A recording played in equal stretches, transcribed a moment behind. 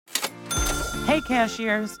Hey,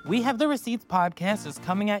 cashiers! We Have the Receipts podcast is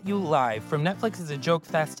coming at you live from Netflix's A Joke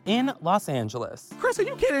Fest in Los Angeles. Chris, are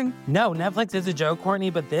you kidding? No, Netflix is a joke, Courtney,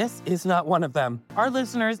 but this is not one of them. Our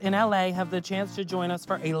listeners in LA have the chance to join us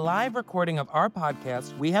for a live recording of our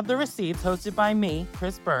podcast, We Have the Receipts, hosted by me,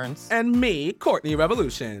 Chris Burns. And me, Courtney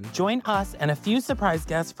Revolution. Join us and a few surprise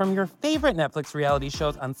guests from your favorite Netflix reality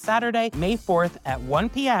shows on Saturday, May 4th at 1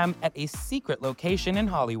 p.m. at a secret location in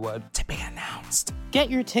Hollywood. To be announced. Get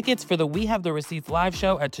your tickets for the We Have the Receipts live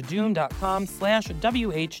show at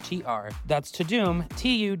tudum.com/WHTR. That's Tudum,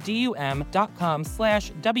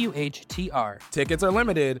 TUDUM.com/WHTR. Tickets are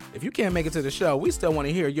limited. If you can't make it to the show, we still want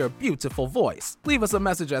to hear your beautiful voice. Leave us a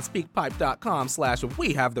message at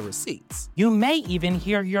speakpipe.com/We Have the Receipts. You may even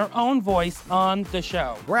hear your own voice on the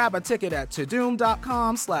show. Grab a ticket at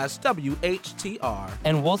tudum.com/WHTR.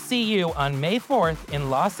 And we'll see you on May 4th in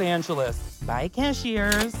Los Angeles. Bye,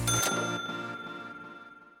 cashiers.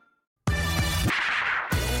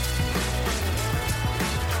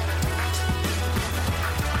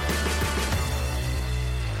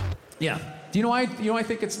 Yeah. Do you know why I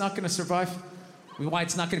think it's not going to survive? Why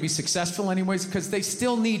it's not going to be successful anyways? Because they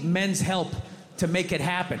still need men's help to make it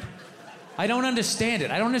happen. I don't understand it.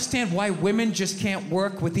 I don't understand why women just can't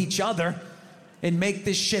work with each other and make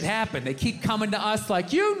this shit happen. They keep coming to us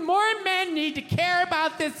like, you more men need to care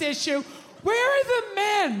about this issue. Where are the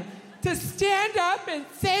men to stand up and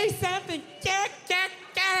say something?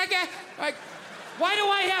 Like, why do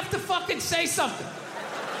I have to fucking say something?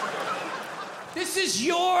 This is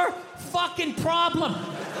your fucking problem.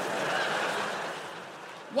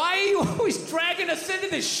 Why are you always dragging us into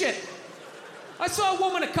this shit? I saw a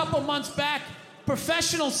woman a couple months back,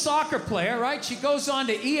 professional soccer player, right? She goes on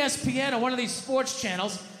to ESPN or one of these sports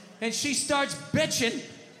channels, and she starts bitching,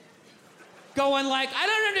 going like, I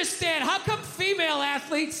don't understand, how come female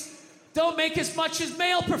athletes don't make as much as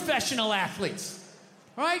male professional athletes?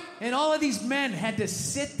 Right? And all of these men had to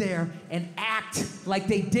sit there and act like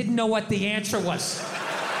they didn't know what the answer was.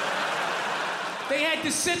 They had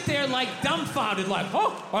to sit there like dumbfounded, like,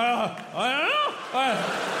 oh, I don't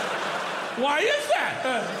know. Why is that?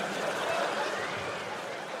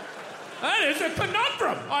 That is a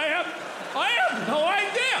conundrum. I have no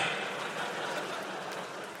idea.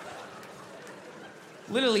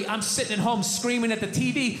 Literally, I'm sitting at home screaming at the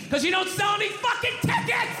TV because you don't sell any fucking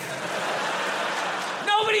tickets!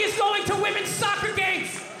 Nobody is going to women's soccer games.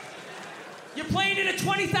 You're playing in a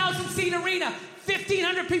 20,000-seat arena.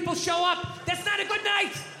 1,500 people show up. That's not a good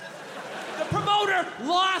night. The promoter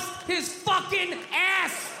lost his fucking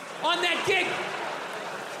ass on that gig.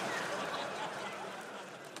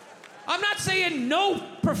 I'm not saying no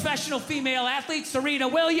professional female athletes, Serena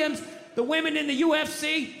Williams, the women in the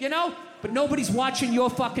UFC, you know? But nobody's watching your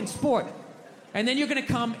fucking sport. And then you're gonna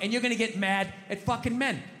come and you're gonna get mad at fucking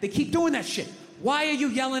men. They keep doing that shit. Why are you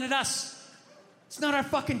yelling at us? It's not our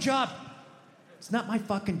fucking job. It's not my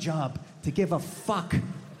fucking job to give a fuck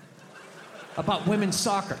about women's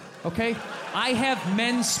soccer, okay? I have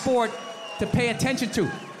men's sport to pay attention to.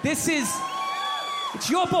 It's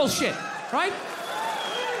your bullshit, right?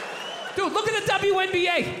 Dude, look at the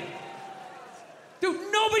WNBA.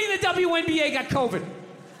 Dude, nobody in the WNBA got COVID.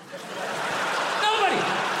 Nobody.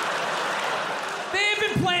 They have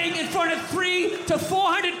been playing in front of 300 to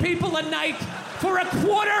 400 people a night for a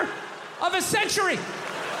quarter of a century.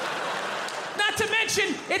 Not to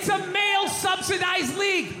mention, it's a male-subsidized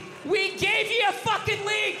league. We gave you a fucking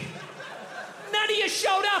league. None of you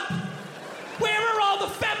showed up. Where are all the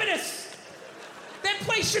feminists? That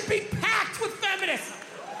place should be packed with feminists.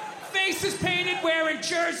 Faces painted, wearing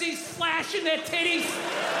jerseys, flashing their titties.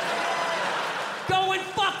 Going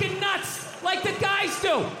fucking nuts like the guys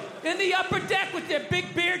do in the upper deck with their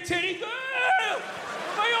big beer titties. Am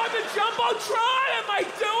I on the Jumbotron? Am I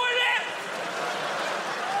doing it?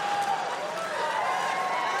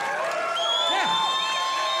 Yeah.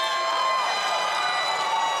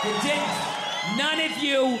 You didn't.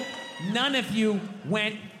 None of you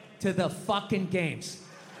went to the fucking games.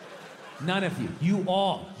 None of you.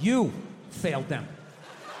 You failed them.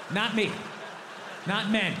 Not me. Not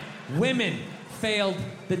men. Women failed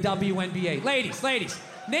the WNBA. Ladies,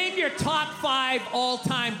 name your top 5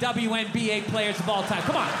 all-time WNBA players of all time.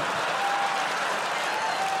 Come on.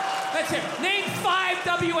 Let's hear it. Name 5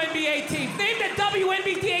 WNBA teams. Name the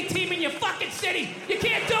WNBA team in your fucking city. You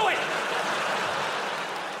can't do it.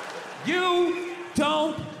 You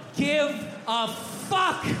don't give a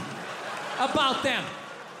fuck about them.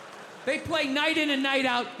 They play night in and night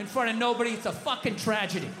out in front of nobody. It's a fucking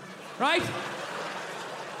tragedy, right?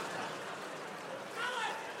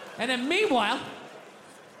 And then meanwhile,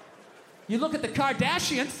 you look at the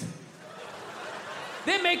Kardashians,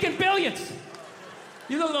 they're making billions.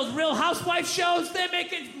 You know those Real Housewife shows? They're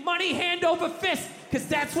making money hand over fist because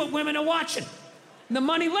that's what women are watching. And the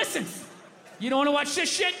money listens. You don't want to watch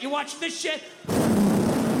this shit? You watch this shit?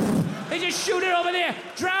 They just shoot it over there,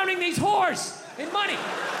 drowning these whores in money.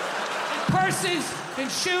 In purses, in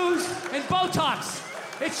shoes, and Botox.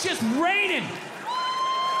 It's just raining.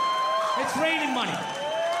 It's raining money.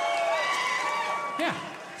 Yeah,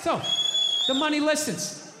 so the money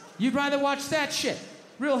listens. You'd rather watch that shit.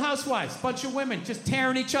 Real Housewives, bunch of women just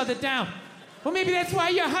tearing each other down. Well, maybe that's why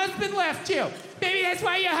your husband left you. Maybe that's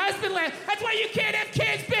why your husband left. That's why you can't have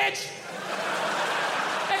kids, bitch.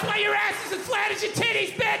 That's why your ass is as flat as your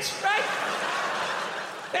titties, bitch, right?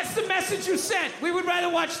 That's the message you sent. We would rather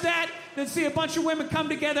watch that than see a bunch of women come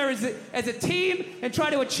together as a team and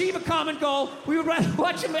try to achieve a common goal. We would rather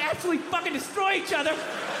watch them absolutely fucking destroy each other.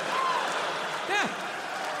 Yeah.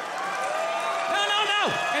 No.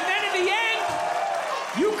 And then in the end,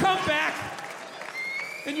 you come back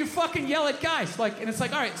and you fucking yell at guys. And it's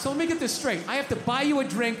like, all right, so let me get this straight. I have to buy you a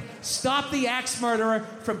drink, stop the axe murderer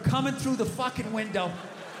from coming through the fucking window,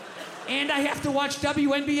 and I have to watch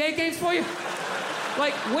WNBA games for you?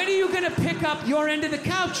 Like, when are you gonna pick up your end of the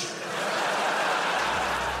couch?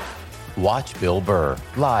 Watch Bill Burr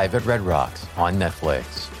live at Red Rocks on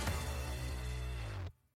Netflix.